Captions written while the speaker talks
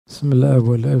بسم الله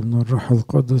والابن والروح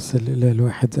القدس الإله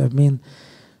الواحد آمين.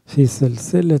 في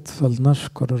سلسلة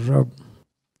فلنشكر الرب،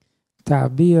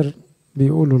 تعبير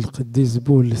بيقوله القديس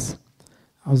بولس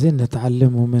عاوزين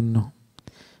نتعلمه منه.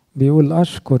 بيقول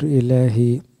أشكر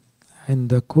إلهي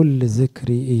عند كل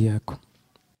ذكري إياكم.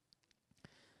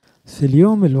 في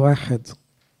اليوم الواحد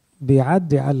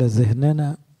بيعدي على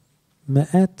ذهننا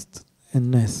مئات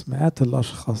الناس، مئات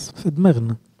الأشخاص في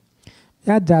دماغنا.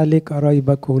 يعدي عليك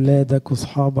قرايبك وولادك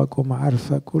وصحابك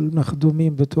ومعارفك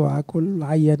والمخدومين بتوعك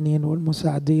والعيانين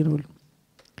والمساعدين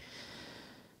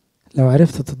لو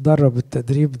عرفت تتدرب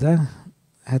التدريب ده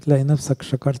هتلاقي نفسك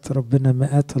شكرت ربنا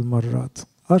مئات المرات.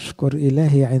 أشكر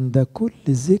إلهي عند كل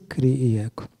ذكر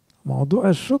إياكم. موضوع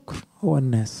الشكر هو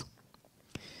الناس.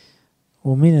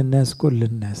 ومين الناس؟ كل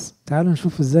الناس. تعالوا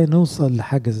نشوف ازاي نوصل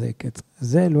لحاجة زي كده.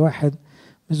 ازاي الواحد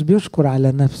مش بيشكر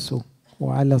على نفسه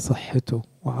وعلى صحته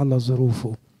وعلى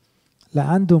ظروفه، لا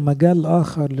عنده مجال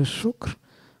آخر للشكر،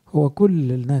 هو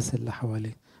كل الناس اللي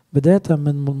حواليه، بداية من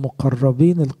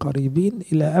المقربين القريبين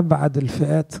إلى أبعد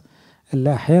الفئات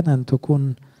اللي أحيانا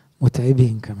تكون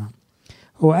متعبين كمان.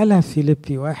 هو قالها في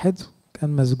فيليبي، واحد كان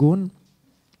مسجون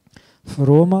في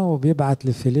روما وبيبعت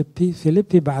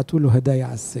فيليبي بعتوا له هدايا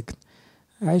على السجن،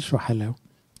 عيش وحلاوة،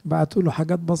 بعتوا له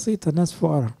حاجات بسيطة، ناس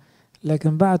فقراء،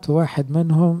 لكن بعتوا واحد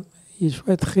منهم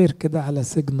شوية خير كده على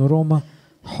سجن روما،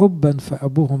 حبا في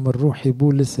أبوهم الروحي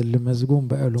بولس اللي مسجون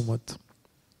بقاله مدة.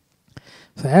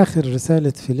 في آخر رسالة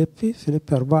فيليبي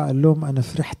 4 قال لهم أنا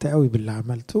فرحت قوي باللي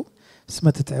عملته، بس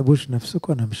ما تتعبوش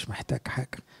نفسكم، أنا مش محتاج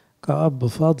حاجة. كأب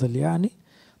فاضل يعني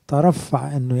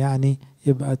ترفع أنه يعني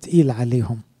يبقى تقيل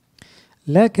عليهم،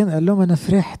 لكن قال لهم أنا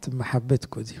فرحت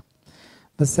بمحبتكم دي.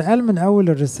 بس قال من أول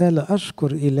الرسالة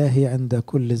أشكر إلهي عند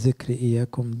كل ذكر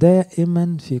إياكم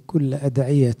دائما في كل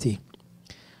أدعيتي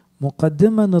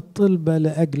مقدما الطلب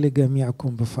لأجل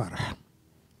جميعكم بفرح.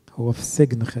 هو في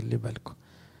السجن، خلي بالكم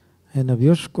هنا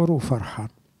بيشكر وفرحان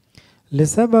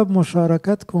لسبب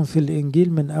مشاركتكم في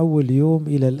الإنجيل من أول يوم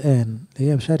إلى الآن،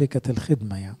 هي شركة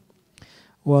الخدمة يعني،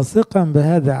 واثقا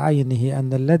بهذا عينه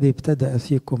أن الذي ابتدأ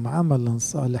فيكم عملا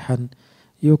صالحا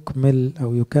يكمل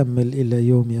أو يكمل إلى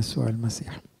يوم يسوع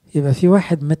المسيح. يبقى في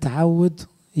واحد متعود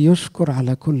يشكر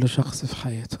على كل شخص في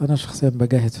حياته. أنا شخصيا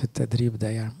بجاهد في التدريب ده،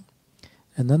 يعني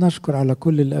ان انا اشكر على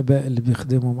كل الاباء اللي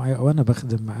بيخدموا معايا وانا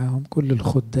بخدم معاهم، كل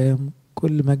الخدام،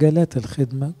 كل مجالات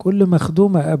الخدمة، كل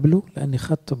مخدومة قبله لاني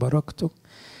خدت بركته.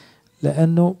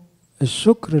 لانه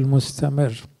الشكر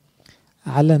المستمر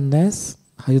على الناس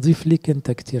هيضيف ليك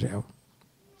انت كتير قوي،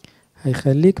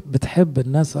 هيخليك بتحب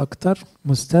الناس اكتر،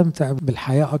 مستمتع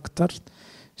بالحياة اكتر،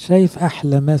 شايف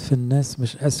احلى ما في الناس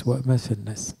مش اسوأ ما في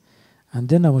الناس.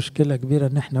 عندنا مشكلة كبيرة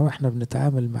ان احنا واحنا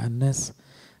بنتعامل مع الناس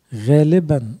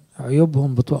غالبا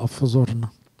عيوبهم بتقف في زورنا،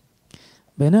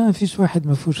 بينما مفيش واحد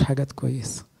مفيهوش حاجات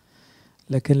كويسة،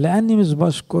 لكن لأني مش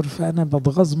بشكر فأنا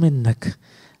بتغاظ منك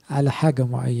على حاجة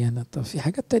معينة. طب في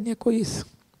حاجات تانية كويسة،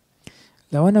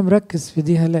 لو أنا مركز في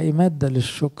دي هلاقي مادة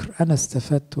للشكر، أنا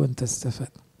استفدت وأنت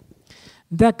استفدت.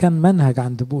 ده كان منهج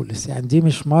عند بولس، يعني دي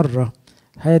مش مرة،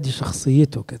 هذه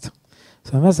شخصيته كده.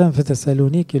 فمثلا في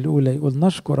تسالونيكي الأولى يقول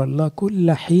نشكر الله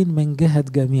كل حين من جهة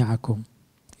جميعكم.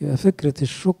 يبقى فكرة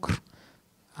الشكر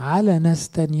على ناس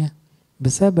تانية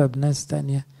بسبب ناس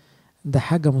تانية ده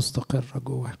حاجة مستقرة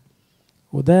جوه،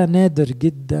 وده نادر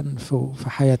جدا في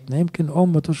حياتنا.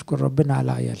 يمكن تشكر ربنا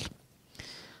على عيال،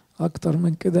 أكتر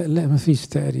من كده لا مفيش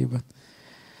تقريبا.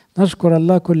 نشكر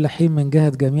الله كل حين من جهة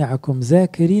جميعكم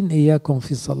ذاكرين إياكم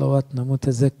في صلواتنا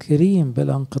متذكرين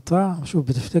بلا انقطاع. شوف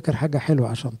بتفتكر حاجة حلوة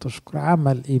عشان تشكر،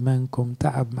 عمل إيمانكم،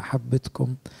 تعب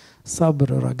محبتكم،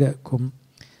 صبر رجائكم،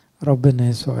 ربنا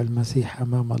يسوع المسيح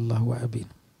أمام الله وأبينا.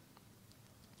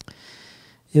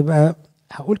 يبقى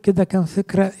هقول كده كام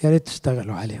فكرة يا ريت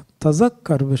تشتغلوا عليها.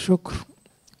 تذكر بشكر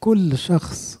كل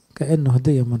شخص كأنه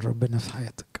هدية من ربنا في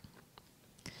حياتك.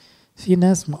 في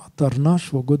ناس ما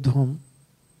قدرناش وجودهم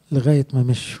لغاية ما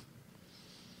مشوا،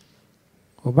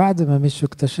 وبعد ما مشوا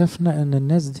اكتشفنا ان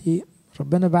الناس دي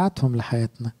ربنا بعتهم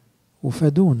لحياتنا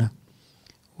وفادونا.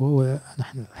 وهو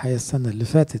نحن الحقيقة السنة اللي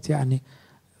فاتت يعني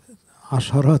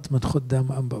عشرات من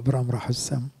خدام أنبا إبراهيم راحوا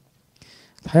السما.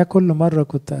 الحقيقة كل مرة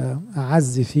كنت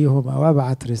أعزي فيهم أو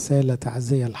أبعت رسالة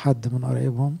تعزية لحد من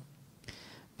قريبهم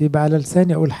بيبقى على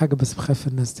لساني أقول حاجة بس بخاف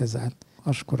الناس تزعل.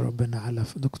 أشكر ربنا على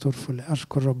دكتور فلان،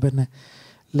 أشكر ربنا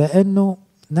لأنه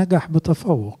نجح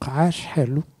بتفوق، عاش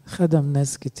حلو، خدم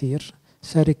ناس كتير،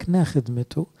 شاركناه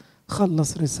خدمته،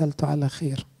 خلص رسالته على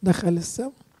خير، دخل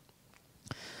السما.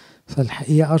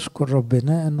 فالحقيقة أشكر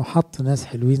ربنا أنه حط ناس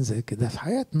حلوين زي كده في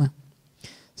حياتنا،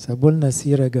 سابوا لنا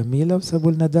سيرة جميلة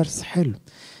وسابوا لنا درس حلو.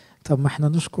 طب ما احنا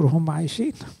نشكر هم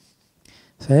عايشين.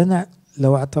 فهنا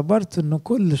لو اعتبرت انه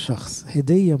كل شخص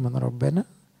هدية من ربنا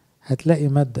هتلاقي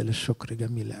مادة للشكر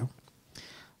جميلة قوي.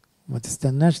 ما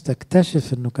تستناش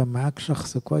تكتشف انه كان معاك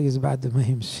شخص كويس بعد ما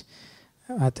يمشي.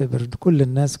 اعتبر كل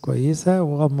الناس كويسة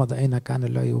وغمض عينك عن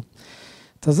العيوب.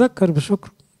 تذكر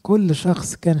بشكر كل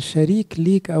شخص كان شريك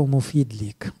ليك او مفيد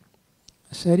ليك،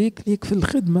 شريك ليك في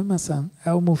الخدمة مثلا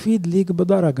او مفيد ليك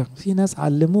بدرجة. في ناس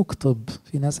علموك طب،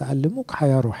 في ناس علموك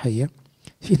حياة روحية،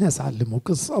 في ناس علموك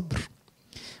الصبر.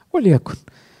 وليكن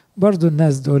برضو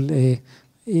الناس دول ايه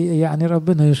يعني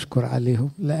ربنا يشكر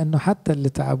عليهم، لانه حتى اللي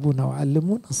تعبونا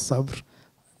وعلمونا الصبر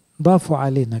ضافوا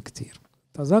علينا كتير.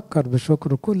 تذكر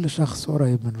بشكر كل شخص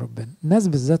قريب من ربنا. الناس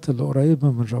بالذات اللي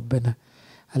قريبة من ربنا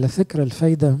على فكرة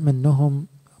الفايدة منهم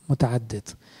متعدد.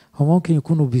 هم ممكن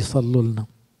يكونوا بيصلوا لنا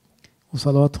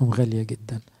وصلواتهم غالية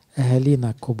جدا، أهالينا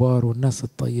الكبار والناس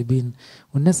الطيبين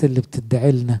والناس اللي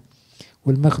بتدعي لنا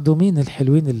والمخدومين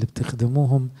الحلوين اللي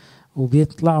بتخدموهم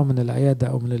وبيطلعوا من العيادة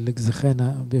أو من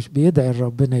الإجزخانة بيدعي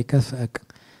ربنا يكافئك.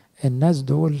 الناس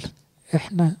دول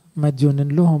إحنا مديونين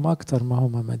لهم أكتر ما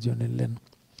هم مديونين لنا.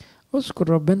 أشكر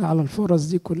ربنا على الفرص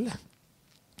دي كلها،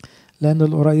 لأن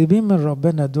القريبين من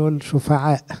ربنا دول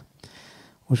شفعاء،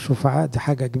 والشفعاء دي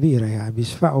حاجة كبيرة، يعني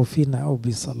بيشفعوا فينا أو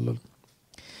بيصلوا.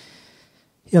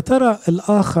 يا ترى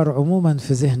الآخر عموما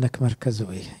في ذهنك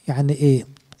مركزه إيه؟ يعني إيه؟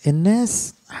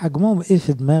 الناس حجمهم إيه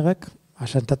في دماغك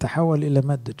عشان تتحول إلى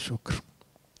مادة شكر؟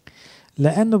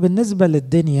 لأنه بالنسبة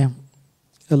للدنيا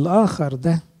الآخر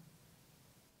ده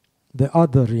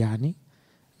بقدر، يعني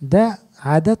ده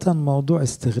عادة موضوع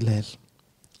استغلال.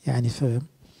 يعني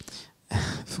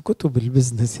في كتب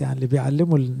البزنس، يعني اللي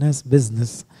بيعلموا الناس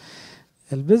بزنس،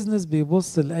 البزنس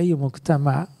بيبص لأي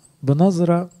مجتمع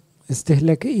بنظرة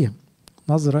استهلاكية،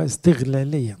 نظرة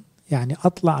استغلالية، يعني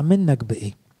أطلع منك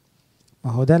بإيه؟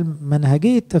 ما هو ده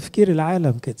منهجية تفكير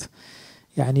العالم كده.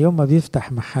 يعني يوم ما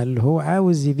بيفتح محل هو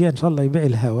عاوز يبيع، إن شاء الله يبيع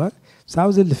الهواء، بس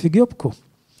عاوز اللي في جيوبكم.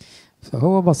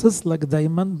 فهو باصص لك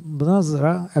دايما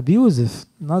بنظرة أبيوزف،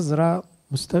 نظرة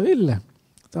مستغلة.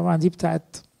 طبعا دي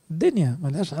بتاعت الدنيا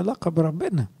ملهاش علاقة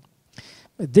بربنا.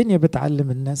 الدنيا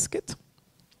بتعلم الناس كده.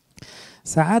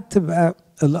 ساعات تبقى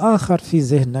الآخر في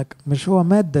ذهنك مش هو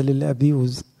مادة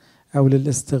للأبيوز أو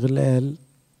للاستغلال،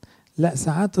 لا،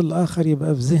 ساعات الآخر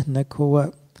يبقى في ذهنك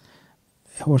هو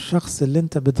الشخص اللي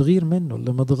انت بتغير منه،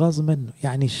 اللي متغاظ منه.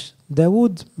 يعني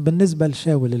داود بالنسبة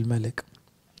لشاول الملك،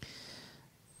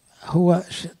 هو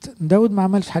داود ما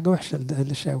عملش حاجة وحشة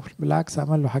لشاول، بالعكس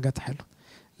عمل له حاجات حلوة.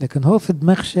 لكن هو في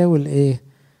دماغ شاول ايه؟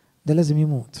 ده لازم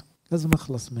يموت، لازم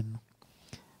اخلص منه،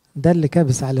 ده اللي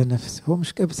كابس على نفسي. هو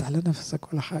مش كابس على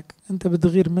نفسك ولا حاجة، انت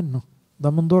بتغير منه، ده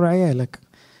من دور عيالك،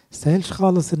 مستاهلش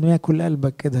خالص انه ياكل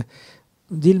قلبك كده.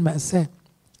 دي المأساة.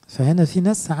 فهنا في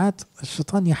ناس ساعات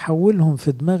الشيطان يحولهم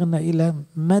في دماغنا إلى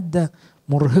مادة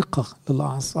مرهقة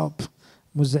للأعصاب،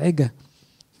 مزعجة،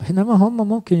 بينما هم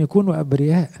ممكن يكونوا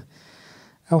أبرياء،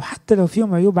 أو حتى لو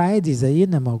فيهم عيوب عادي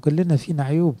زينا، ما هو كلنا فينا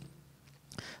عيوب.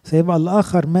 فيبقى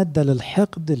الآخر مادة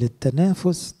للحقد،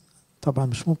 للتنافس. طبعا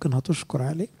مش ممكن هتشكر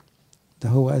عليه، ده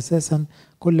هو أساسا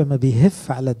كل ما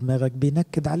بيهف على دماغك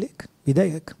بينكد عليك،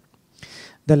 بيضايقك،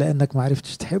 ده لأنك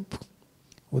معرفتش تحبه،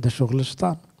 وده شغل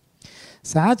شيطان.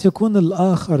 ساعات يكون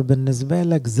الآخر بالنسبة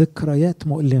لك ذكريات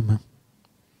مؤلمة،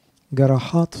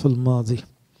 جراحات في الماضي،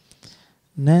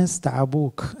 ناس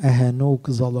تعبوك،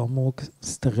 أهانوك، ظلموك،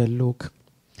 استغلوك،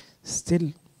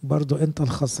 ستيل برضو أنت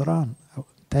الخسران.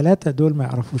 ثلاثة دول ما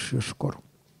يعرفوش يشكروا.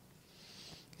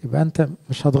 يبقى أنت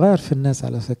مش هتغير في الناس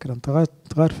على فكرة، أنت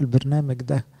تغير في البرنامج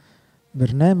ده،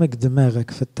 برنامج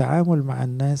دماغك في التعامل مع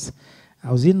الناس.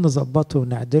 عاوزين نظبطه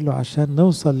ونعدله عشان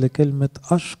نوصل لكلمة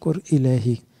أشكر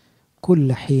إلهي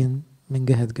كل حين من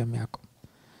جهة جميعكم.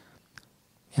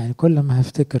 يعني كل ما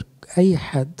هفتكر أي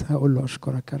حد هقول له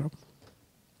أشكرك يا رب،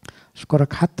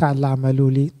 أشكرك حتى على اللي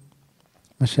عملوا لي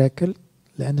مشاكل،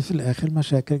 لأن في الآخر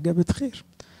مشاكل جابت خير.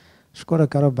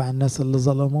 أشكرك يا رب على الناس اللي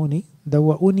ظلموني،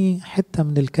 دوقوني حتة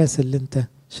من الكاس اللي أنت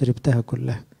شربتها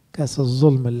كلها، كاس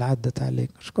الظلم اللي عدت عليك.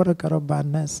 أشكرك يا رب على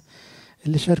الناس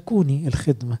اللي شاركوني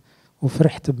الخدمة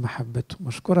وفرحت بمحبتهم.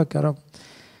 أشكرك يا رب.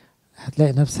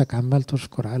 هتلاقي نفسك عمال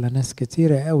تشكر على ناس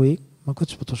كتيرة قوي ما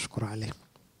كنتش بتشكر عليهم.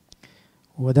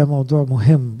 وده موضوع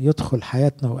مهم يدخل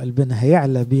حياتنا وقلبنا،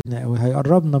 هيعلى بينا أو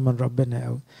هيقربنا من ربنا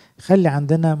أو خلي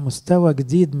عندنا مستوى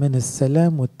جديد من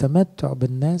السلام والتمتع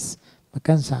بالناس ما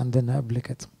كانش عندنا قبل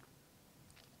كده.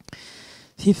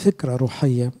 في فكرة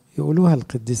روحية يقولوها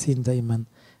القديسين دايما: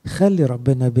 خلي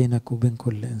ربنا بينك وبين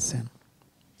كل إنسان،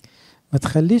 ما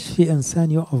تخليش في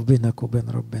إنسان يقف بينك وبين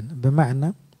ربنا. بمعنى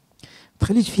ما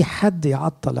تخليش في حد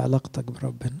يعطل علاقتك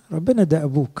بربنا. ربنا ده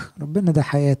أبوك، ربنا ده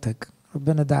حياتك،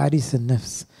 ربنا ده عريس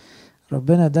النفس،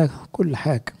 ربنا ده كل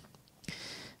حاجة.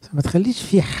 فما تخليش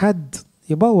في حد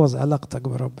يبوظ علاقتك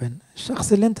بربنا.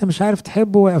 الشخص اللي انت مش عارف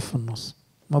تحبه واقف في النص،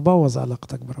 مبوظ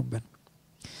علاقتك بربنا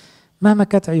مهما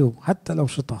كانت عيوب، حتى لو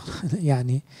شيطان.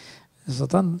 يعني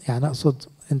الشيطان، يعني اقصد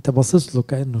انت باصص له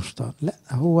كانه شيطان، لا،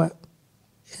 هو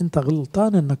انت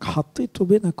غلطان انك حطيته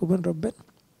بينك وبين ربنا.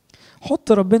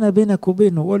 حط ربنا بينك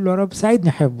وبينه وقول له يا رب ساعدني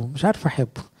احبه، مش عارف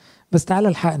احبه بس تعالى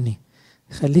الحقني،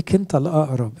 خليك انت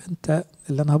الاقرب، انت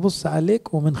اللي انا هبص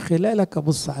عليك ومن خلالك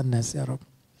ابص على الناس يا رب.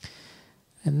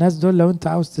 الناس دول لو انت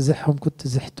عاوز تزحهم كنت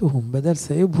زحتهم، بدل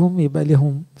سايبهم يبقى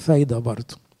لهم فايدة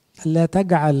برضه. لا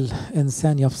تجعل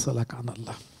انسان يفصلك عن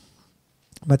الله،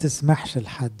 ما تسمحش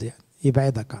لحد يعني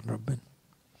يبعدك عن ربنا.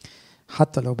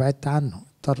 حتى لو بعدت عنه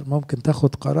ممكن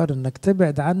تاخد قرار انك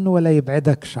تبعد عنه ولا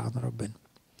يبعدكش عن ربنا،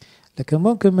 لكن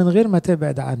ممكن من غير ما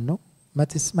تبعد عنه ما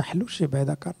تسمحلوش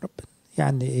يبعدك عن ربنا.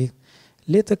 يعني ايه؟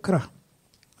 ليه تكره؟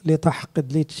 ليه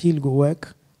تحقد؟ ليه تشيل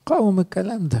جواك؟ قاوم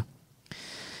الكلام ده.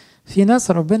 في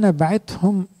ناس ربنا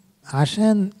بعتهم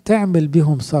عشان تعمل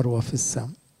بيهم ثروة في السماء،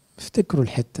 افتكروا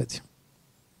الحتة دي.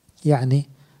 يعني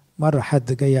مرة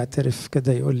حد جاي يعترف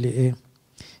كده يقول لي ايه،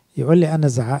 يقول لي انا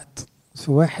زعقت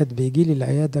في واحد بيجي لي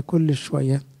العيادة كل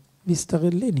شوية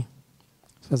بيستغلني،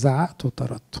 فزعقت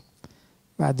وطردته.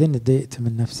 بعدين اتضايقت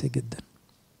من نفسي جدا،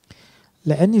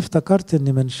 لاني افتكرت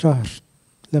ان من شهر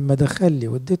لما دخل لي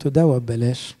واديته دواء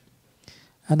ببلاش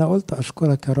انا قلت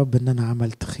اشكرك يا رب ان انا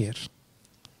عملت خير.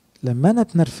 لما انا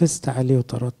اتنرفزت عليه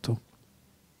وطردته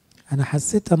انا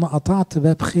حسيت انا قطعت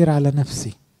باب خير على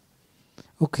نفسي.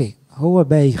 اوكي، هو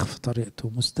بايخ في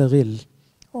طريقته، مستغل،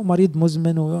 هو مريض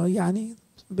مزمن، ويعني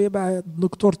بيبقى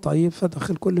دكتور طيب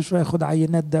فدخل كل شويه ياخد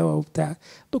عينات دواء وبتاع،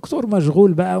 دكتور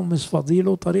مشغول بقى ومش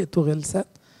فضيله وطريقته غلسه،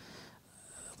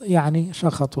 يعني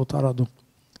شخط وطرده.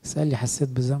 سأل لي حسيت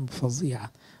بذنب فظيع،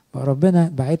 فربنا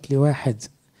بعت لي واحد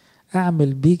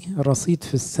اعمل بيه رصيد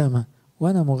في السماء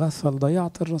وانا مغفل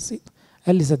ضيعت الرصيد.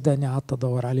 قال لي صدقني قعدت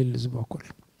ادور عليه الاسبوع كله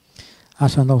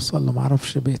عشان اوصل له،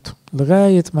 معرفش بيته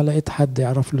لغايه ما لقيت حد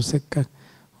يعرف له سكه،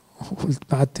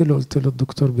 بعت له قلت له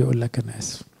الدكتور بيقول لك انا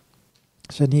اسف،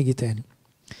 عشان يجي تاني.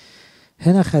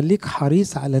 هنا خليك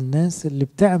حريص على الناس اللي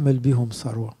بتعمل بيهم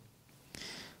ثروه.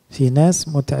 في ناس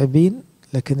متعبين،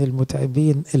 لكن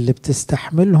المتعبين اللي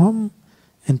بتستحملهم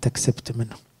انت كسبت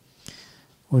منهم،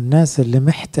 والناس اللي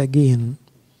محتاجين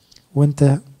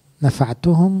وانت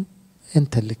نفعتهم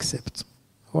انت اللي كسبت.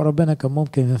 هو ربنا كان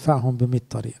ممكن ينفعهم ب100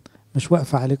 طريقة، مش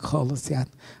واقفة عليك خالص يعني.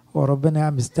 هو ربنا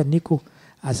يعني مستنيكوا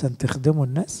عشان تخدموا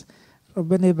الناس؟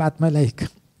 ربنا يبعت ملائكة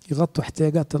يغطوا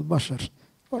احتياجات البشر،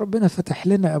 وربنا فتح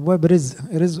لنا أبواب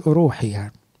رزق روحي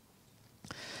يعني.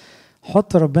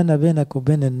 حط ربنا بينك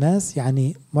وبين الناس.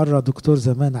 يعني مرة دكتور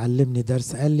زمان علمني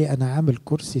درس، قال لي أنا عامل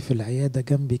كرسي في العيادة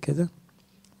جنبي كده،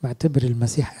 بعتبر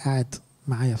المسيح قاعد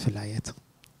معايا في العيادة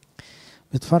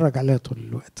بيتفرج عليا طول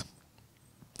الوقت.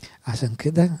 عشان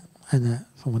كده أنا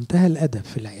في منتهى الأدب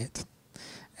في العيادة،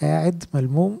 قاعد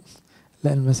ملموم،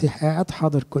 لأن المسيح قاعد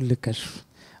حاضر كل كشف.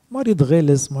 مريض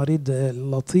غلس، مريض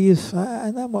لطيف،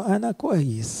 أنا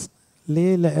كويس.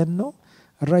 ليه؟ لأنه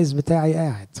الرئيس بتاعي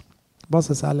قاعد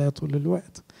باصص عليا طول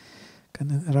الوقت.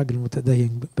 كان راجل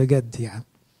متدين بجد يعني.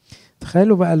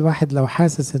 تخيلوا بقى الواحد لو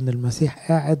حاسس ان المسيح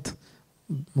قاعد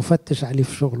مفتش عليه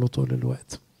في شغله طول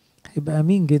الوقت، هيبقى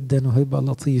امين جدا، وهيبقى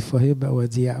لطيف، وهيبقى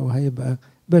وديع، وهيبقى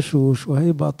بشوش،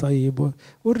 وهيبقى طيب،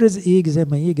 والرزق يجي زي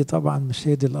ما يجي طبعا، مش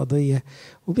هي دي القضية،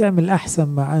 وبيعمل احسن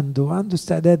ما عنده، وعنده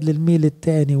استعداد للميل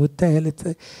التاني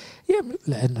والتالت يعمل،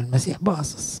 لان المسيح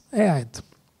باصص قاعد.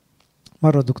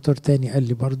 مرة دكتور تاني قال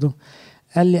لي برضو،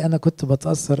 قال لي انا كنت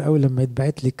بتأثر قوي لما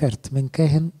يتبعت لي كارت من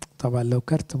كاهن، طبعا لو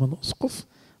كارت من اسقف،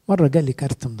 مرة جالي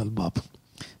كارت من البابا،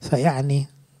 فيعني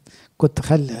كنت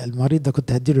خلي المريض ده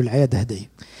كنت هديله العيادة هدية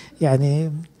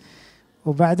يعني.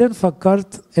 وبعدين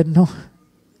فكرت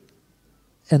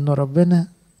انه ربنا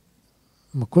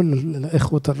ما كل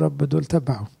اخوة الرب دول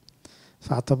تبعه،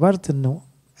 فاعتبرت انه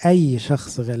اي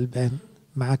شخص غلبان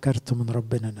معاه كارت من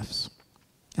ربنا نفسه،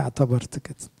 اعتبرت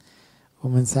كده.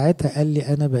 ومن ساعتها قال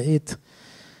لي انا بقيت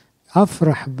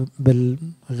افرح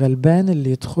بالغلبان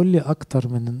اللي يدخل لي اكتر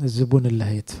من الزبون اللي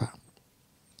هيدفع،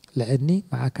 لاني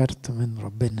معاه كارت من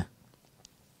ربنا.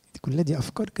 كل دي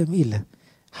افكار جميلة،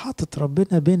 حاطط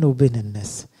ربنا بينه وبين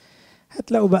الناس.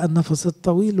 هتلاقوا بقى النفس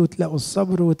الطويل، وتلاقوا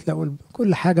الصبر، وتلاقوا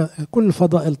كل حاجة، كل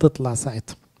الفضائل تطلع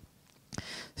ساعتها.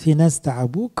 في ناس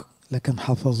تعبوك لكن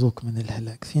حفظوك من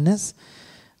الهلاك، في ناس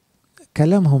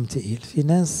كلامهم تقيل، في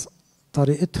ناس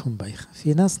طريقتهم بايخة،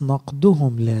 في ناس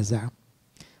نقدهم لاذع،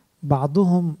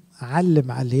 بعضهم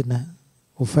علم علينا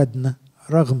وفادنا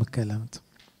رغم الكلام ده.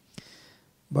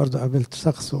 برضو قابلت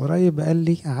شخص قريب قال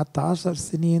لي قعدت 10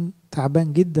 سنين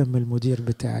تعبان جدا من المدير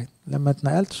بتاعي، لما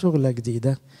اتنقلت شغلة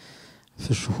جديدة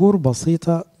في شهور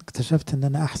بسيطة اكتشفت ان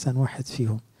انا احسن واحد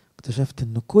فيهم، اكتشفت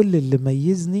ان كل اللي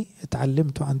ميزني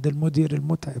اتعلمته عند المدير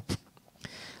المتعب،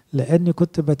 لاني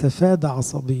كنت بتفادى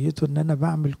عصبيته ان انا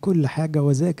بعمل كل حاجة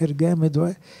وذاكر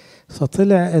جامد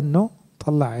فطلع انه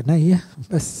طلع عينيا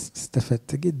بس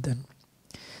استفدت جدا.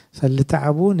 فاللي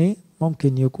تعبوني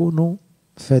ممكن يكونوا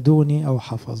فادوني او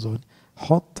حفظوني.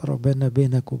 حط ربنا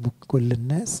بينك وبين كل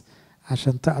الناس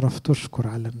عشان تعرف تشكر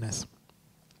على الناس.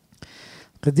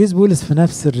 قديس بولس في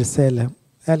نفس الرسالة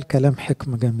قال كلام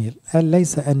حكمة جميل، قال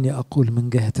ليس أني أقول من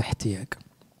جهة احتياج،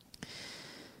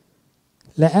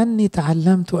 لأني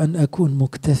تعلمت أن أكون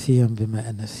مكتفيا بما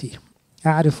أنا فيه،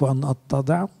 أعرف أن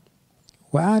أتضع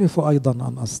وأعرف أيضا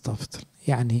أن أستفضل.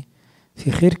 يعني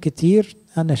في خير كتير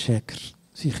أنا شاكر،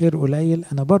 في خير قليل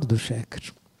أنا برضو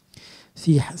شاكر،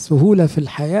 في سهولة في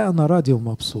الحياة أنا راضي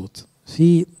ومبسوط،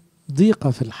 في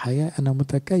ضيقة في الحياة أنا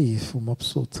متكيف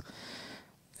ومبسوط.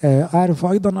 أعرف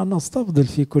أيضا أن أستفضل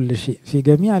في كل شيء، في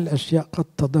جميع الأشياء قد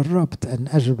تدربت أن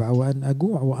أشبع وأن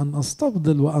أجوع وأن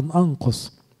أستفضل وأن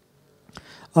أنقص،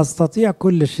 أستطيع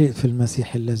كل شيء في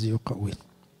المسيح الذي يقويني.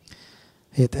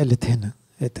 هي اتقالت هنا،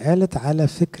 اتقالت على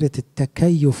فكرة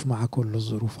التكيف مع كل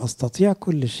الظروف. أستطيع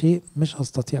كل شيء، مش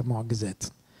أستطيع معجزات،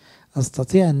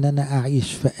 أستطيع أن أنا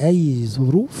أعيش في أي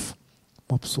ظروف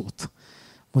مبسوط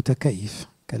متكيف.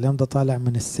 الكلام ده طالع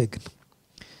من السجن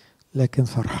لكن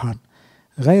فرحان.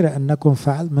 غير أنكم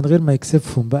فعل من غير ما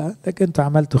يكسفهم بقى، لكن أنتوا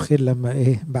عملتوا خير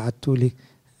لما بعتوا لي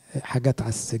حاجات على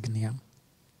السجن. يعني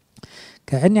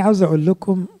كأني عاوز أقول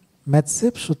لكم ما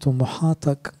تسيبش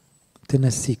طموحاتك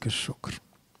تنسيك الشكر.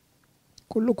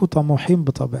 كلكم طموحين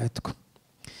بطبيعتكم،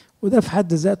 وده في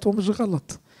حد ذاته مش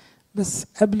غلط، بس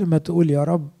قبل ما تقول يا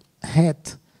رب هات،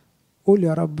 قول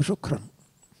يا رب شكرا.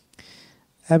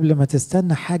 قبل ما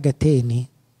تستنى حاجة تاني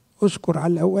اشكر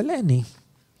على الأولاني،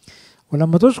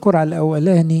 ولما تشكر على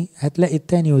الأولاني هتلاقي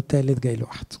التاني والتالت جاي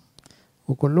لوحده.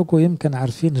 وكلكم يمكن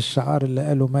عارفين الشعار اللي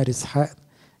قاله ماري إسحاق: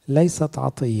 ليست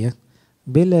عطية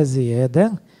بلا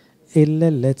زيادة إلا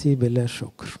التي بلا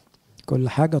شكر. كل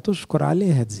حاجة تشكر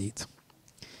عليها تزيد،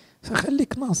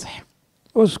 فخليك ناصح،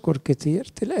 اشكر كتير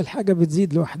تلاقي الحاجة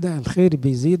بتزيد لوحدها، الخير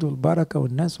بيزيد والبركة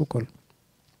والناس وكل.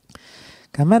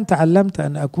 كمان تعلمت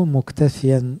أن أكون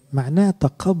مكتفيا، معناه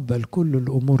تقبل كل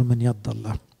الأمور من يد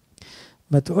الله.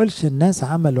 ما تقولش الناس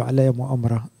عملوا عليا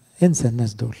مؤامرة، انسى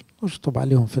الناس دول، اشطب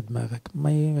عليهم في دماغك،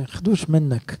 ما ياخدوش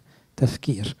منك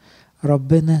تفكير.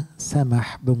 ربنا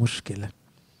سمح بمشكلة،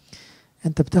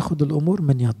 انت بتاخد الأمور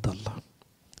من يد الله.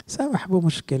 سمح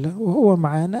بمشكلة وهو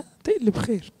معانا تقلب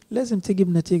خير، لازم تجيب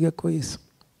نتيجة كويسة.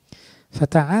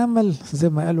 فتعامل زي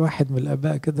ما قال واحد من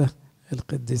الآباء كده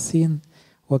القديسين: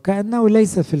 وكأنه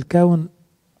ليس في الكون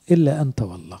إلا أنت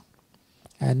والله.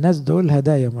 يعني الناس دول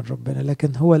هدايا من ربنا،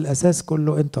 لكن هو الأساس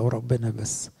كله أنت وربنا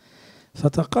بس.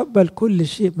 فتقبل كل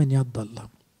شيء من يد الله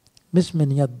مش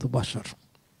من يد بشر.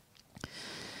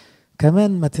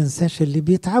 كمان ما تنساش اللي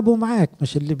بيتعبوا معاك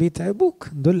مش اللي بيتعبوك،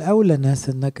 دول أولى ناس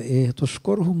انك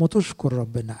تشكرهم وتشكر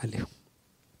ربنا عليهم.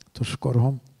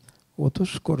 تشكرهم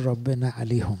وتشكر ربنا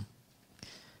عليهم.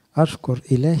 أشكر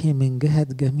إلهي من جهة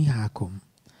جميعكم.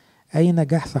 أي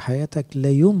نجاح في حياتك لا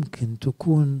يمكن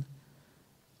تكون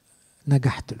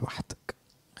نجحت لوحدك.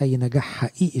 أي نجاح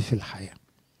حقيقي في الحياة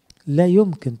لا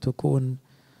يمكن تكون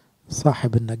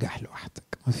صاحب النجاح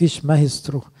لوحدك. مفيش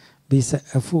مايسترو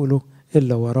بيسقفوا له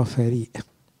إلا وراه فريق.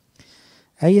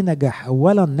 أي نجاح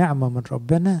أولا نعمة من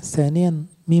ربنا، ثانيا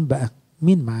مين بقى؟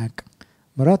 مين معاك؟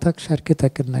 مراتك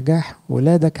شاركتك النجاح،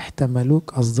 ولادك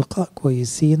احتملوك، أصدقاء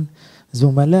كويسين،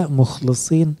 زملاء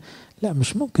مخلصين. لا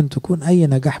مش ممكن تكون أي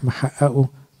نجاح محققه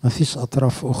مفيش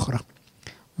أطراف أخرى.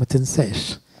 ما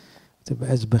تنساش،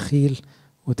 تبقاش بخيل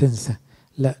وتنسى،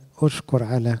 لا أشكر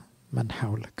على من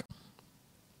حولك.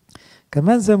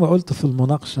 كمان زي ما قلت في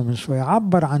المناقشة من شوية،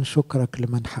 عبر عن شكرك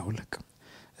لمن حولك.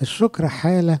 الشكر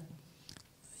حالة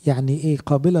يعني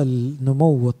قابلة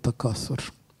للنمو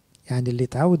والتكاثر. يعني اللي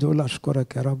يتعود يقول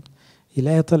أشكرك يا رب،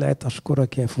 يلاقي طلعت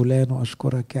أشكرك يا فلان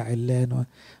وأشكرك يا علان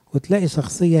وتلاقي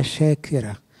شخصية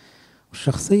شاكرة.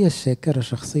 والشخصية الشاكرة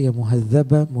شخصية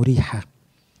مهذبة مريحة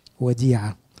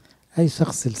وديعة. أي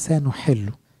شخص لسانه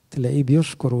حلو تلاقيه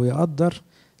بيشكر ويقدر،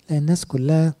 لأن الناس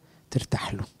كلها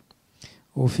ترتاح له.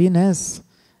 وفي ناس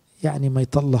يعني ما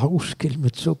يطلعوش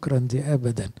كلمة شكرا دي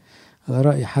أبدا. على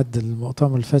رأي حد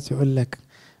المؤتمر الفات يقول لك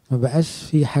ما بقاش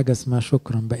في حاجة اسمها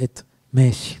شكرا، بقت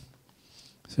ماشي.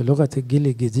 في لغة الجيل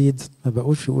الجديد ما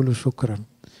بقوش يقولوا شكرا،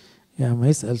 يعني ما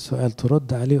يسأل سؤال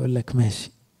ترد عليه يقول لك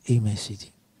ماشي. ايه ماشي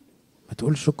دي؟ ما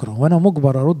تقول شكرا وانا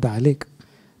مجبر ارد عليك.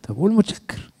 طب قول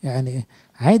متشكر، يعني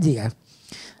عادي. يعني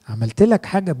عملت لك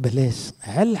حاجة ببلاش،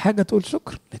 اقل حاجة تقول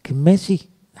شكرا، لكن ماشي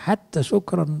حتى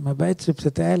شكرا ما بقتش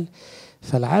بتتقال.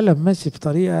 فالعالم ماشي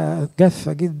بطريقة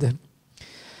جافة جدا.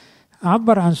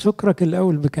 عبر عن شكرك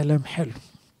الأول بكلام حلو،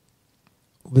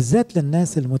 وبالذات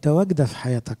للناس المتواجدة في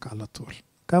حياتك على طول.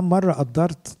 كم مرة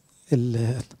قدرت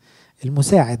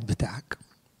المساعد بتاعك؟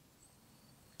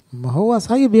 ما هو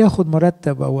صعب ياخد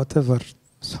مرتب أو whatever،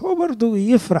 بس هو برضو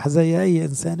يفرح زي أي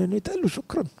إنسان إنه يتقال له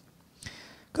شكرا،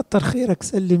 كتر خيرك،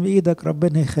 سلم إيدك،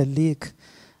 ربنا يخليك،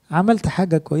 عملت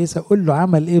حاجة كويسة. قول له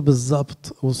عمل إيه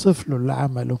بالظبط، وصف له اللي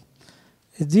عمله،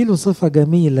 اديله صفة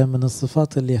جميلة من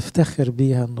الصفات اللي يفتخر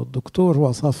بيها، إنه الدكتور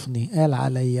وصفني، قال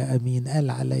عليا أمين، قال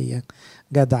عليا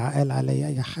جدع، قال عليا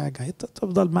أي حاجة،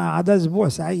 تفضل مع عدا أسبوع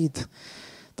سعيد.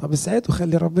 طب اسعده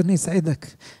وخلي ربنا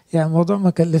يسعدك، يعني الموضوع ما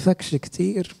كلفكش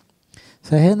كتير.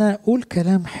 فهنا قول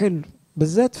كلام حلو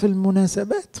بالذات في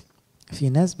المناسبات. في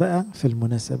ناس بقى في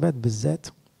المناسبات بالذات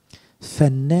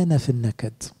فنانة في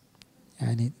النكد،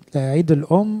 يعني عيد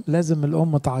الأم لازم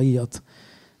الأم تعيط،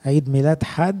 عيد ميلاد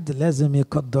حد لازم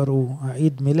يقدروه،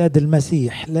 عيد ميلاد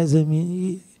المسيح لازم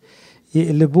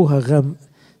يقلبوها غم.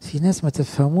 في ناس ما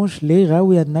تفهموش ليه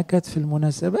غاوية النكد في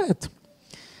المناسبات.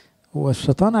 هو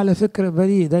الشيطان على فكرة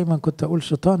بريء، دايما كنت أقول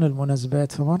شيطان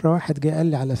المناسبات. فمرة واحد جه قال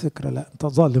لي على فكرة لا أنت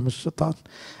ظالم الشيطان،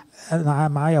 أنا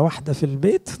معايا واحدة في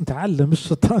البيت تعلم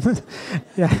الشيطان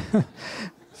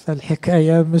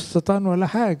فالحكاية مش شيطان ولا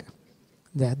حاجة،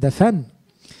 ده فن.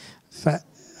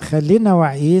 فخلينا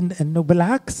واعيين انه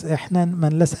بالعكس احنا ما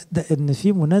نصدق ان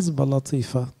في مناسبة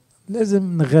لطيفة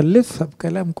لازم نغلفها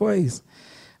بكلام كويس.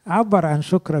 عبر عن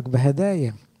شكرك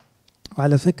بهدايا.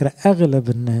 وعلى فكرة اغلب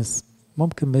الناس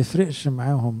ممكن ما يفرقش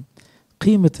معاهم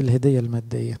قيمة الهدية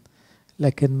المادية،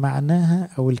 لكن معناها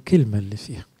او الكلمة اللي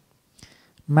فيها.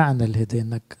 معنى الهدية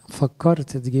انك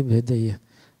فكرت تجيب هدية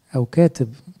او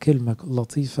كاتب كلمة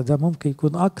لطيفة، ده ممكن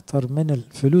يكون اكتر من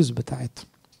الفلوس بتاعتهم.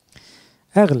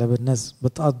 اغلب الناس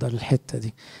بتقدر الحتة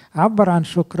دي. عبر عن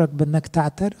شكرك بانك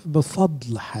تعترف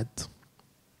بفضل حد.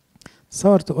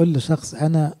 تصور تقول لشخص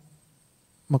انا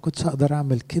ما كنتش اقدر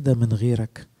اعمل كده من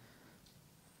غيرك،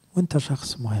 وانت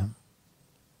شخص مهم،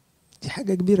 دي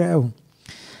حاجة كبيرة قوي.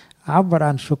 عبر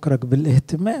عن شكرك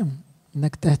بالاهتمام،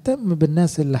 انك تهتم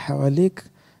بالناس اللي حواليك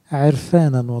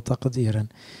عرفانا وتقديرا.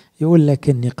 يقول لك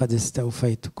اني قد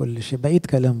استوفيت كل شيء، بقيت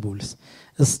كلام بولس،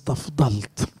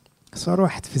 استفضلت. صار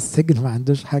واحد في السجن ما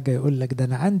عندوش حاجة يقول لك ده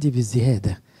انا عندي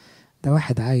بزيادة، ده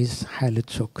واحد عايش حالة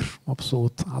شكر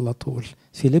مبسوط على طول.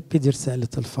 فيليبي دي رسالة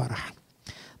الفرح،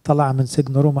 طلع من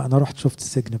سجن روما، انا رحت شفت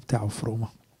السجن بتاعه في روما،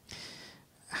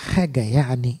 حاجة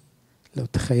يعني لو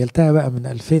تخيلتها بقى من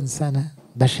 2000 سنة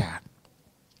بشعة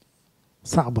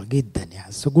صعبة جدا. يعني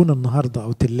السجون النهاردة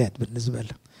اوتيلات بالنسبة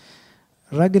له.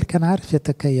 الراجل كان عارف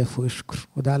يتكيف ويشكر،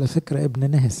 وده على فكرة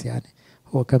ابن ناس، يعني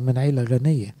هو كان من عيلة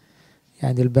غنية،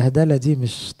 يعني البهدلة دي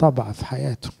مش طبعة في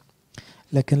حياته،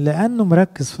 لكن لأنه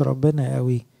مركز في ربنا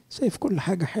قوي شايف كل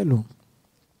حاجة حلوة.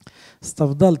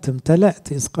 استفضلت،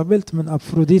 امتلأت، إذ قبلت من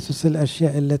أفروديتوس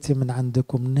الأشياء التي من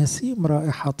عندكم، نسيم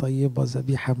رائحة طيبة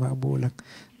ذبيحة مقبولة.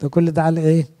 ده كل ده على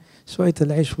إيه؟ شوية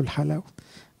العيش والحلاوة.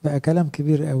 بقى كلام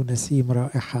كبير أوي، نسيم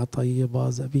رائحة طيبة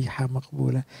ذبيحة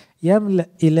مقبولة. يملأ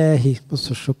إلهي،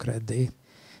 بصوا الشكر قد إيه،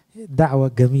 الدعوة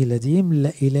الجميلة دي،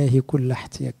 يملأ إلهي كل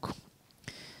احتياجكم،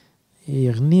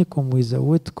 يغنيكم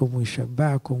ويزودكم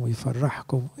ويشبعكم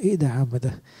ويفرحكم. ايه ده يا عم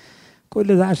ده؟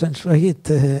 كل ده عشان شوية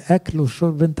اكل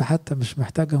وشرب انت حتى مش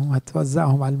محتاجهم،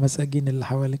 هتوزعهم على المساجين اللي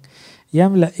حواليك.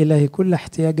 يملأ إلهي كل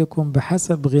احتياجكم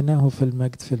بحسب غناه في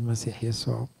المجد في المسيح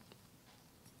يسوع.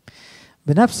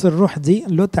 بنفس الروح دي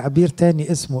له تعبير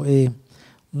تاني اسمه ايه؟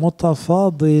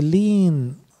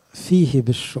 متفاضلين فيه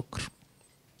بالشكر.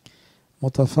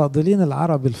 متفاضلين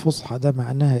العربي الفصحى ده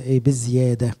معناها ايه؟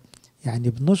 بزيادة، يعني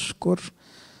بنشكر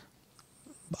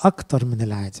أكتر من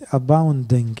العادي.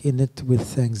 abounding in it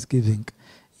with thanksgiving،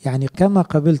 يعني كما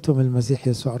قبلتم المسيح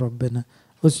يسوع ربنا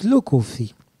اسلكوا فيه،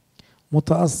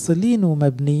 متأصلين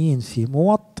ومبنيين فيه،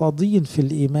 موطدين في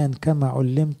الإيمان كما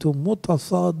علمتم،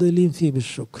 متفاضلين فيه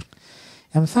بالشكر.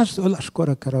 يعني ما ينفعش تقول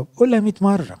أشكرك يا رب، قولها 100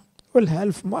 مرة، قولها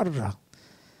 1000 مرة.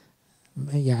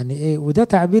 يعني ايه؟ وده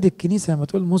تعبير الكنيسة لما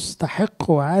تقول مستحق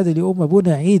وعادل، يقوم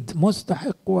أبونا عيد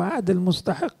مستحق وعادل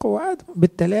مستحق وعادل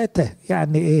بالتلاتة.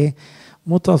 يعني ايه؟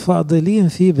 متفاضلين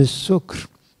فيه بالشكر،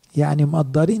 يعني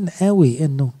مقدرين قوي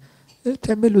انه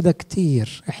بتعملوا ده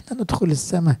كتير. احنا ندخل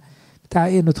السماء، بتاع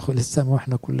ايه ندخل السماء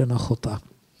واحنا كلنا خطأ؟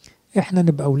 احنا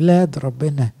نبقى اولاد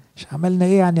ربنا، مش عملنا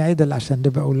ايه يعني عدل عشان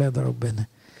نبقى اولاد ربنا؟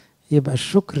 يبقى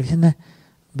الشكر هنا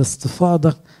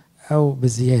باستفاضة او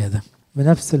بزيادة.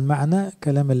 بنفس المعنى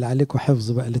كلام اللي عليكم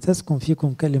حفظ بقى، لتسكن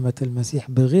فيكم كلمة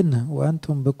المسيح بغنى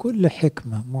وأنتم بكل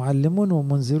حكمة معلمون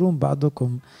ومنذرون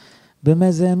بعضكم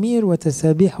بمزامير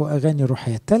وتسابيح وأغاني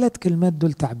روحية. 3 كلمات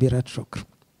دول تعبيرات شكر.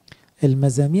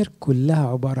 المزامير كلها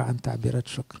عبارة عن تعبيرات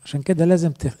شكر. عشان كده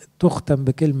لازم تختم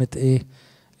بكلمة ايه؟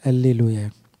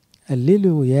 هللويا.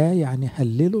 هللويا يعني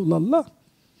هللوا لله،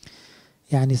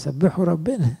 يعني سبحوا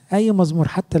ربنا. اي مزمور،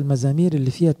 حتى المزامير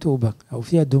اللي فيها توبة او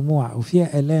فيها دموع او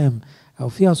فيها الام او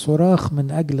فيها صراخ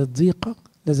من اجل الضيقة،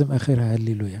 لازم اخرها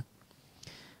هللويا،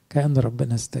 كأن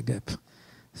ربنا استجاب.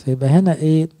 فيبقى هنا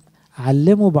ايه؟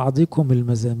 علموا بعضكم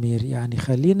المزامير، يعني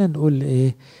خلينا نقول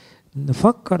ايه؟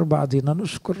 نفكر بعضنا،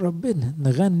 نشكر ربنا،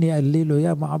 نغني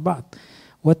هللويا مع بعض.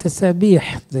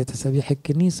 وتسابيح زي تسابيح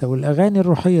الكنيسة، والأغاني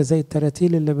الروحية زي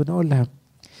التراتيل اللي بنقولها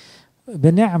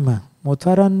بنعمة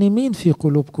مترنمين في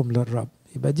قلوبكم للرب.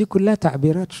 يبقى دي كلها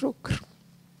تعبيرات شكر.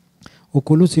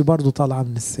 وكولوسي برضو طالعة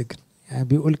من السجن، يعني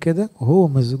بيقول كده وهو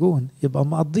مسجون، يبقى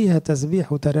مقضيها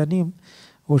تسبيح وترانيم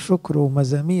وشكر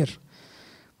ومزامير.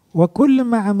 وكل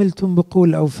ما عملتم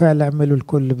بقول أو فعل اعملوا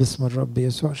الكل باسم الرب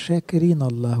يسوع شاكرين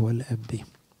الله والآب به.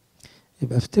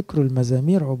 يبقى افتكروا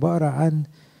المزامير عبارة عن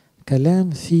كلام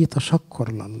فيه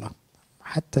تشكر لله،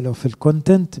 حتى لو في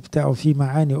الكونتنت بتاعه فيه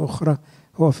معاني أخرى،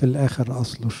 هو في الآخر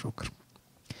أصله الشكر.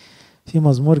 في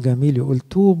مزمور جميل يقول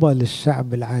طوبى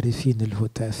للشعب العارفين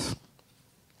الهتاف.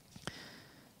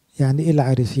 يعني إيه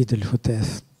العارفين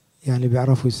الهتاف؟ يعني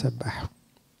بيعرفوا يسبحوا،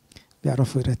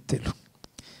 بيعرفوا يرتلوا.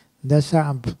 ده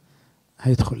شعب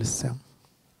هيدخل السماء.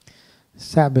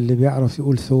 الشعب اللي بيعرف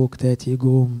يقول ثوك تاتي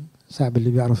جوم، الشعب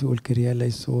اللي بيعرف يقول كريا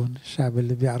ليسون، الشعب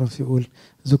اللي بيعرف يقول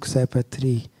زوك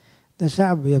ساباتري، ده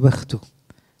شعب يا بخته،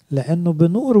 لأنه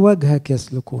بنور وجهك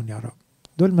يسلكون يا رب.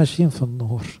 دول ماشيين في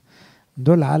النور،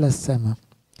 دول على السماء،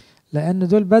 لأن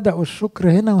دول بدأوا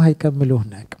الشكر هنا وهيكملوا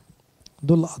هناك.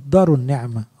 دول قدروا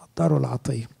النعمة، قدروا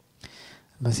العطية.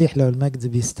 المسيح لو المجد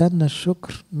بيستنى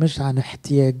الشكر مش عن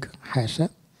احتياج، حاشا،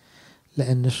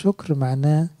 لأن الشكر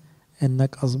معناه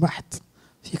انك اصبحت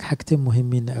فيك حاجتين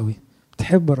مهمين قوي: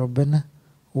 بتحب ربنا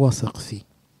واثق فيه،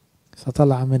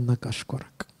 فطلع منك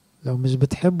اشكرك. لو مش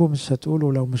بتحبه مش هتقول،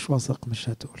 ولو مش واثق مش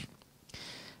هتقول.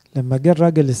 لما جه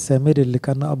الراجل السامري اللي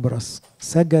كان ابرص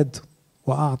سجد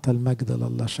واعطى المجد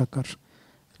لله، شكر.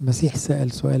 المسيح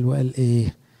سأل سؤال وقال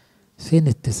ايه؟ فين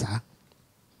التسعة؟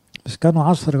 مش كانوا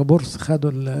 10 برص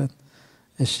خدوا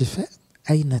الشفاء؟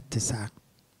 اين التسعة؟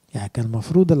 يعني كان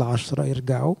المفروض 10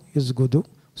 يرجعوا يسجدوا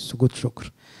سجود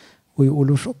شكر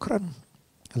ويقولوا شكرا.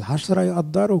 10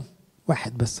 يقدروا،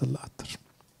 واحد بس اللي قدر.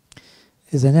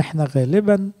 إذا احنا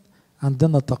غالبا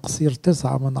عندنا تقصير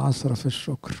 9/10 في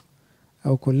الشكر،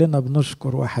 أو كلنا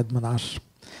بنشكر 1/10.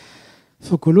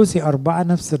 في كولوسي 4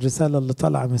 نفس الرسالة اللي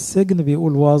طالعة من السجن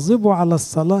بيقول واظبوا على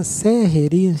الصلاة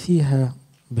ساهرين فيها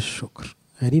بالشكر.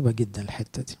 غريبة جدا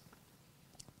الحتة دي،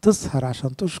 تسهر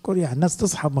عشان تشكر؟ يعني الناس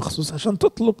تصحى مخصوص عشان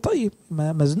تطلب، طيب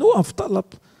ما مزنوقة في طلب،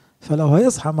 فلو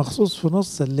هيصحى مخصوص في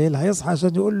نص الليل هيصحى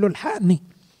عشان يقول له الحقني؟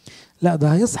 لا،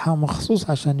 ده هيصحى مخصوص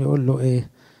عشان يقول له ايه؟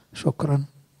 شكرا.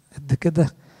 قد كده.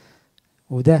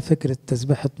 وده فكرة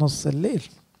تسبيحة نص الليل.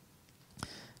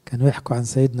 كانوا يحكوا عن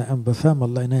سيدنا أنبا فام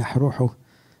الله ينيح روحه،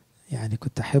 يعني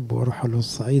كنت أحبه وأروح له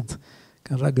الصعيد،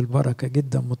 كان راجل بركة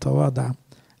جدا متواضع.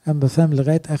 أنبا فام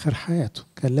لغاية آخر حياته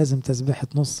كان لازم تسبيحة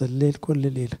نص الليل كل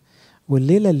ليلة،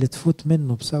 والليلة اللي تفوت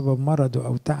منه بسبب مرضه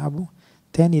أو تعبه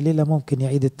تاني ليلة ممكن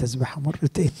يعيد التسبيحة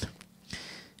مرتين.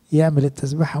 يعمل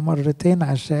التسبيحة مرتين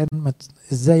عشان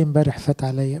ازاي امبارح فات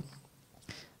عليا.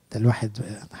 ده الواحد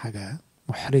حاجة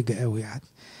محرجة قوي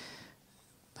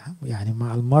يعني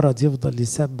مع المرض يفضل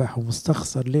يسبح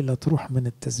ومستخسر ليلة تروح من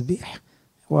التسبيح.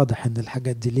 واضح ان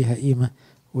الحاجات دي ليها قيمة،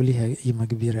 وليها قيمة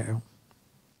كبيرة قوي.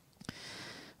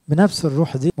 بنفس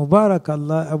الروح دي مبارك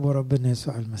الله أبو ربنا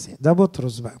يسوع المسيح. ده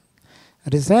بطرس بقى.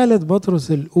 رسالة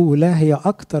بطرس الأولى هي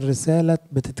أكتر رسالة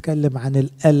بتتكلم عن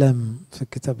الألم في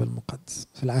الكتاب المقدس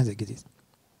في العهد الجديد.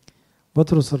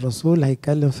 بطرس الرسول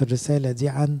هيتكلم في الرسالة دي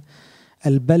عن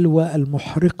البلوى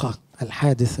المحرقة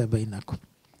الحادثة بينكم،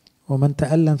 ومن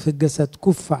تألم في الجسد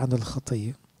كف عن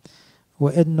الخطية،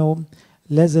 وإنه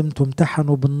لازم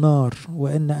تمتحنوا بالنار،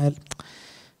 وإن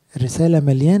الرسالة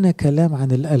مليانة كلام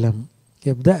عن الألم.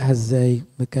 يبدأها إزاي؟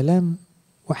 بكلام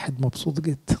واحد مبسوط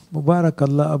جدا: مبارك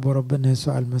الله أبو ربنا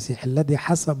يسوع المسيح الذي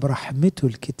حسب رحمته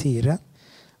الكتيرة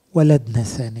ولدنا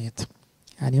ثانية.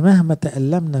 يعني مهما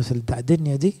تألمنا في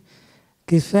الدنيا دي،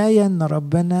 كفاية أن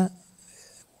ربنا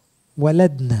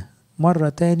ولدنا مرة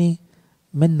تاني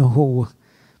منه، هو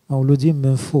مولودين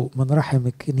من فوق من رحم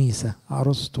الكنيسة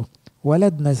عروسته،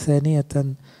 ولدنا ثانية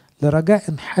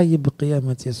لرجاء حي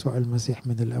بقيامة يسوع المسيح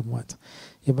من الأموات.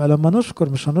 يبقى لما نشكر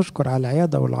مش هنشكر على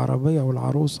العيادة والعربية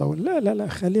والعروسة لا لا لا،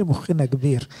 خليه مخنا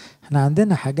كبير. احنا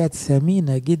عندنا حاجات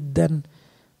ثمينة جدا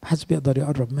محدش بيقدر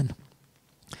يقرب منها.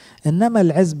 إنما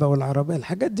العزبة والعربية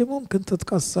الحاجات دي ممكن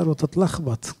تتكسر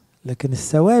وتتلخبط، لكن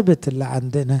الثوابت اللي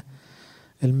عندنا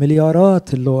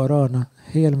المليارات اللي ورانا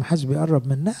هي اللي محدش بيقرب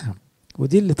منها،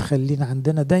 ودي اللي تخلينا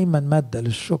عندنا دايما مادة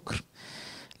للشكر.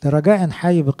 لرجاء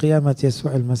حي بقيامة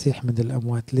يسوع المسيح من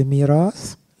الأموات،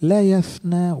 لميراث لا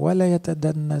يفنى ولا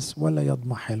يتدنس ولا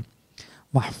يضمحل،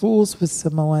 محفوظ في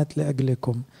السماوات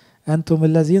لأجلكم، أنتم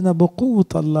الذين بقوة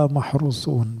الله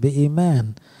محروسون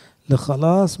بإيمان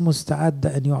لخلاص مستعد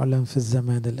أن يعلن في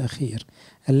الزمان الأخير،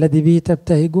 الذي به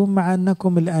تبتهجون مع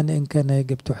أنكم الآن إن كان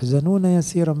يجب تحزنون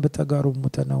يسيرا بتجارب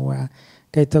متنوعة،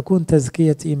 كي تكون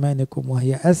تزكية إيمانكم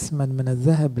وهي أثمن من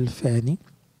الذهب الفاني،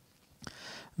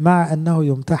 مع أنه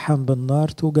يمتحن بالنار،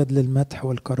 توجد للمدح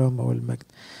والكرامة والمجد.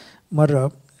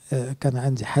 مرة كان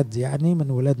عندي حد يعني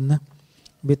من ولادنا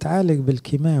بيتعالج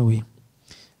بالكيماوي،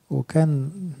 وكان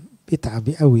بيتعب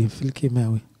قوي في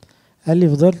الكيماوي. قال لي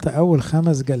فضلت أول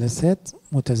 5 جلسات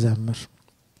متذمر،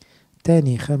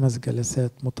 تاني 5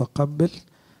 جلسات متقبل،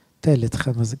 تالت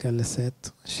 5 جلسات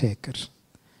شاكر.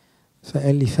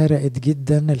 فقال لي فرقت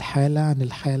جدا الحالة عن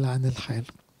الحالة عن الحالة.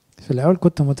 في الأول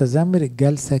كنت متذمر،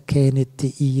 الجلسة كانت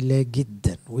تقيلة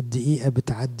جدا والدقيقة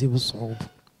بتعدي بصعوبة.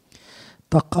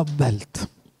 تقبلت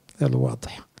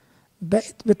الوضع،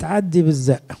 بقت بتعدي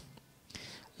بالزق.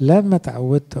 لما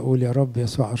تعودت أقول يا رب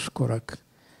يسوع أشكرك،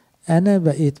 أنا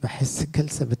بقيت بحس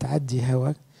الجلسة بتعدي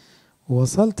هوا،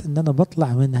 ووصلت إن أنا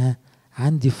بطلع منها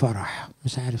عندي فرح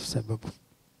مش عارف سببه.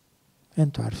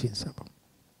 أنتوا عارفين سببه،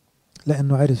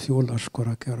 لأنه عرف يقول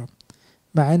أشكرك يا رب،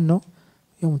 مع أنه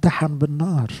يمتحن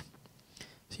بالنار.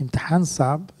 في امتحان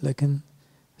صعب، لكن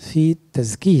في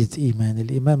تزكية إيمان،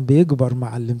 الإيمان بيكبر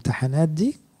مع الامتحانات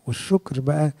دي، والشكر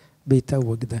بقى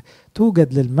بيتوج ده.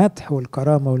 توجد للمدح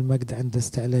والكرامة والمجد عند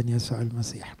استعلان يسوع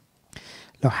المسيح.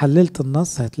 لو حللت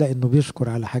النص هتلاقي انه بيشكر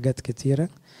على حاجات كتيرة،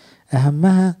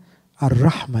 اهمها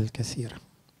الرحمة الكثيرة.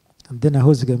 عندنا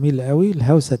هوس جميل قوي،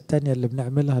 الهوسة التانية اللي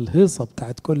بنعملها الهيصة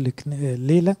بتاعت كل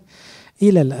ليلة،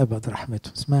 الى الابد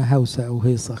رحمته، اسمها هوسة او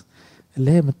هيصة،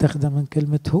 اللي هي متاخدة من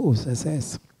كلمة هوس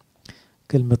اساس.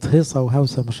 كلمة هيصة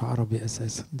وهوسة مش عربي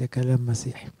اساسا، ده كلام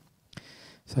مسيحي.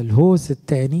 فالهوس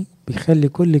التاني بيخلي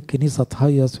كل الكنيسة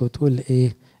تهيص وتقول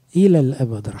ايه؟ الى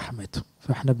الابد رحمته.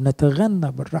 فاحنا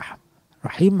بنتغنى بالرحمة،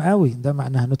 رحيم قوي، ده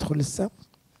معناه هندخل السماء.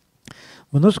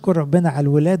 ونشكر ربنا على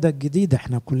الولادة الجديدة،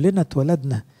 احنا كلنا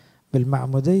اتولدنا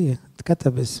بالمعمودية،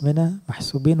 اتكتب اسمنا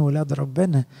محسوبين ولاد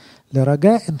ربنا،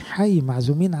 لرجاء حي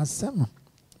معزومين على السماء،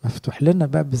 مفتوح لنا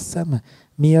باب السماء،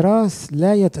 ميراث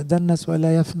لا يتدنس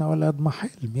ولا يفنى ولا يضمحل،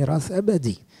 ميراث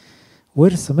أبدي،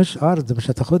 ورث مش أرض.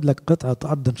 مش هتاخد لك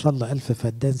قطعة أرض إن شاء الله 1000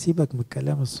 فدان، سيبك من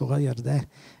الكلام الصغير ده،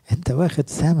 انت واخد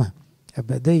سماء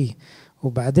أبدية.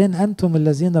 وبعدين أنتم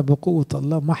الذين بقوة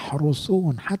الله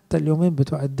محروسون، حتى اليومين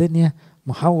بتوع الدنيا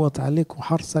محوط عليك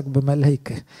وحرصك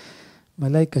بملائكة،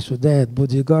 ملائكة شداد،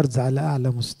 بودي جاردز على أعلى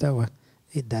مستوى.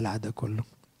 إيه الدلع ده كله؟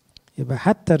 يبقى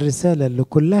حتى الرسالة اللي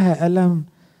كلها ألم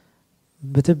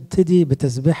بتبتدي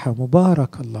بتسبيحة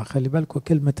مبارك الله. خلي بالكم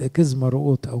كلمة اكزما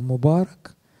رؤوت أو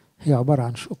مبارك هي عبارة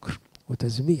عن شكر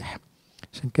وتسبيح،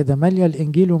 عشان كده مالية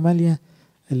الإنجيل ومالية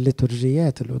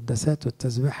الليتورجيات القداسات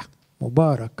والتسبيح.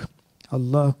 مبارك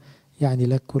الله يعني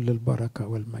لك كل البركة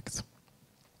والمجد.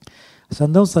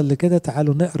 عشان نوصل لكده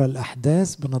تعالوا نقرأ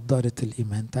الأحداث بنضارة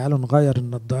الإيمان، تعالوا نغير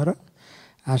النضارة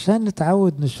عشان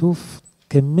نتعود نشوف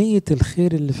كمية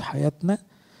الخير اللي في حياتنا،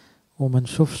 وما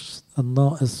نشوفش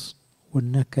الناقص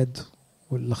والنكد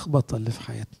واللخبطة اللي في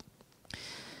حياتنا.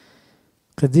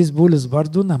 قديس بولس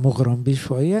برضو أنا مغرم بيه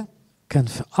شوية، كان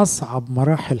في أصعب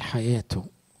مراحل حياته.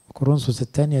 كورنثوس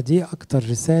الثانية دي أكتر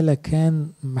رسالة كان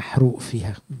محروق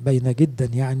فيها، باينة جدا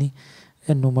يعني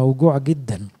أنه موجوع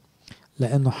جدا،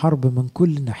 لأنه حرب من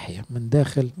كل ناحية، من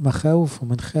داخل مخاوف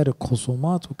ومن خارج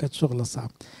خصومات، وكانت شغلة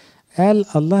صعبة. قال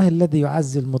الله الذي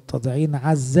يعزي المتضعين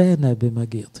عزانا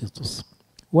بمجيء تيتوس،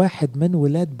 واحد من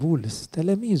ولاد بولس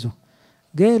تلاميذه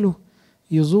جاله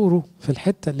يزوره في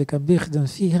الحتة اللي كان بيخدم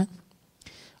فيها،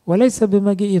 وليس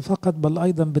بمجيئه فقط بل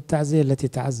أيضا بالتعزية التي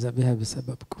تعزى بها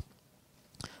بسببكم.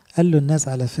 قال له الناس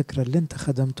على فكرة اللي انت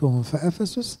خدمتهم في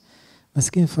أفسس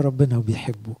مسكين في ربنا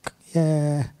وبيحبوك.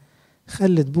 يا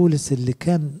خلت بولس اللي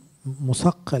كان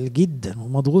مثقل جدا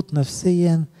ومضغوط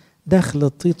نفسيا دخل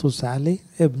تيتوس عليه،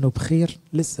 ابنه بخير،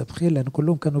 لسه بخير لأن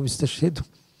كلهم كانوا بيستشهدوا،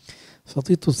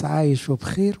 فتيتوس عايش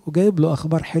وبخير، وجايب له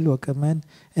أخبار حلوة كمان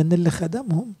إن اللي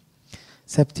خدمهم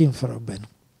ثابتين في ربنا.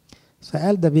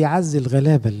 فقال ده بيعزي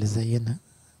الغلابة اللي زينا.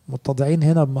 متضعين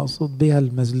هنا المقصود بها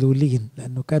المذلولين،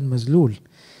 لأنه كان مذلول،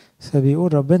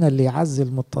 فبيقول ربنا اللي يعزي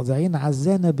المتضعين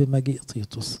عزانا بمجيء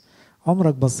تيتوس.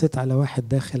 عمرك بصيت على واحد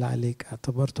داخل عليك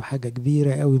اعتبرته حاجة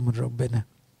كبيرة قوي من ربنا،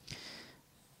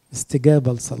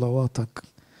 استجابة لصلواتك،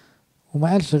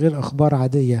 وما قالش غير أخبار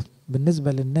عادية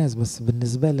بالنسبة للناس، بس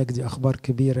بالنسبة لك دي أخبار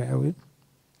كبيرة قوي.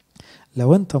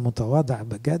 لو انت متواضع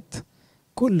بجد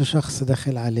كل شخص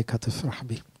داخل عليك هتفرح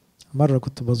بيه. مرة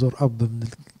كنت بزور أب من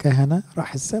الكهنة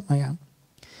راح السما يعني،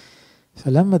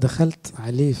 فلما دخلت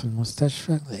عليه في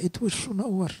المستشفى لقيت وشه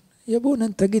نور. يا ابونا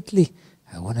انت جيت لي؟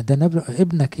 هو انا ده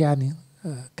ابنك يعني،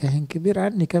 كاهن كبير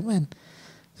عني كمان.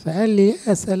 فقال لي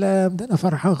يا سلام، ده انا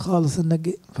فرحان خالص انك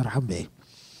جيت. فرحان بايه؟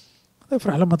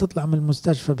 تفرح لما تطلع من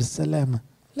المستشفى بالسلامة.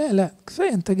 لا لا،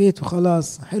 كفاية انت جيت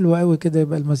وخلاص، حلو قوي كده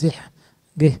يبقى المسيح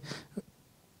جه.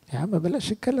 يا عم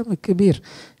بلاش الكلام الكبير.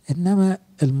 انما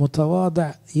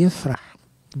المتواضع يفرح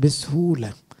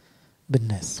بسهولة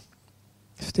بالناس.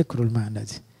 افتكروا المعنى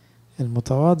دي.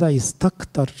 المتواضع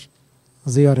يستكتر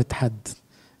زيارة حد،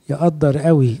 يقدر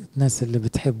قوي الناس اللي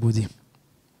بتحبه دي.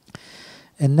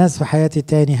 الناس في حياتي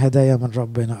تاني هدايا من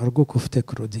ربنا، أرجوكوا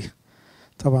افتكروا دي.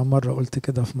 طبعا مرة قلت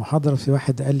كده في محاضرة، في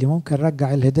واحد قال لي ممكن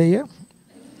رجع الهدية.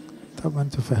 طبعا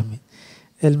انتوا فاهمين.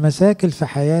 المشاكل في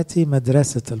حياتي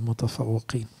مدرسة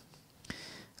المتفوقين.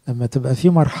 لما تبقى في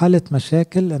مرحلة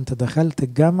مشاكل، انت دخلت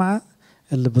الجامعة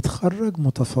اللي بتخرج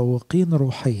متفوقين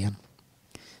روحيا،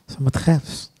 فما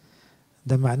تخافش.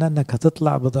 ده معناه انك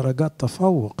هتطلع بدرجات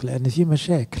تفوق، لان في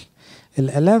مشاكل.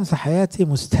 الالام في حياتي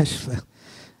مستشفى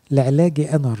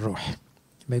لعلاجي انا الروحي.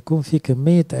 ما يكون في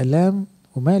كمية الام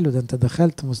وماله، ده انت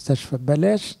دخلت مستشفى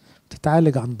ببلاش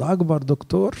تتعالج عند اكبر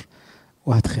دكتور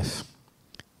وهتخف،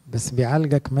 بس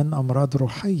بيعالجك من امراض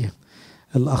روحية.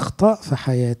 الاخطاء في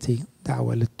حياتي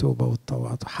دعوة للتوبة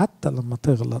والتواضع. حتى لما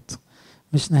تغلط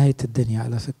مش نهاية الدنيا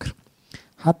على فكرة.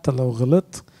 حتى لو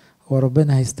غلطت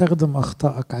وربنا هيستخدم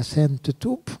أخطائك عشان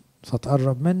تتوب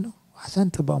فتقرب منه،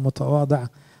 وعشان تبقى متواضع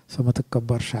فما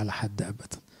تتكبرش على حد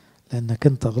أبدا، لأنك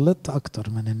أنت غلطت أكتر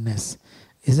من الناس.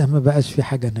 إذا ما بقاش في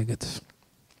حاجة نيجاتيف.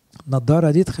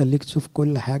 النضارة دي تخليك تشوف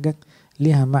كل حاجة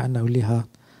ليها معنى وليها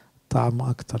طعم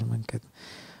أكتر من كده.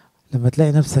 لما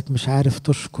تلاقي نفسك مش عارف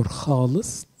تشكر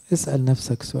خالص، اسأل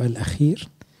نفسك سؤال أخير: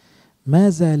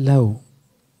 ماذا لو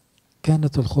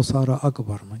كانت الخسارة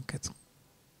أكبر من كده؟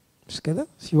 مش كده؟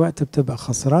 في وقت بتبقى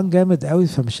خسران جامد قوي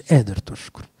فمش قادر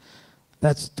تشكر.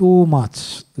 That's too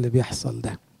much اللي بيحصل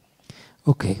ده.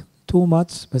 اوكي too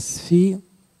much، بس في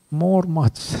more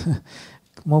much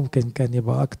ممكن كان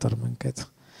يبقى أكتر من كده.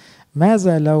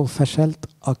 ماذا لو فشلت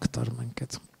أكتر من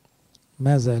كده؟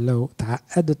 ماذا لو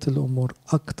تعقدت الأمور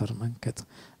أكتر من كده؟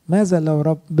 ماذا لو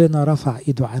ربنا رفع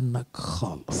إيده عنك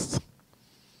خالص؟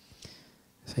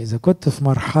 فإذا كنت في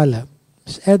مرحلة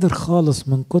مش قادر خالص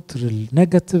من كتر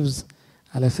النيجاتيفز،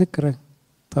 على فكرة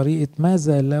طريقة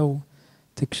ماذا لو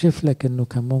تكشف لك انه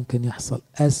كان ممكن يحصل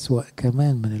أسوأ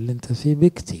كمان من اللي انت فيه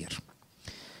بكتير.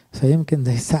 فيمكن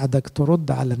ده يساعدك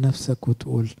ترد على نفسك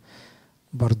وتقول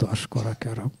برضو أشكرك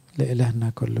يا رب. لإلهنا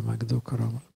كل مجد وكرامة.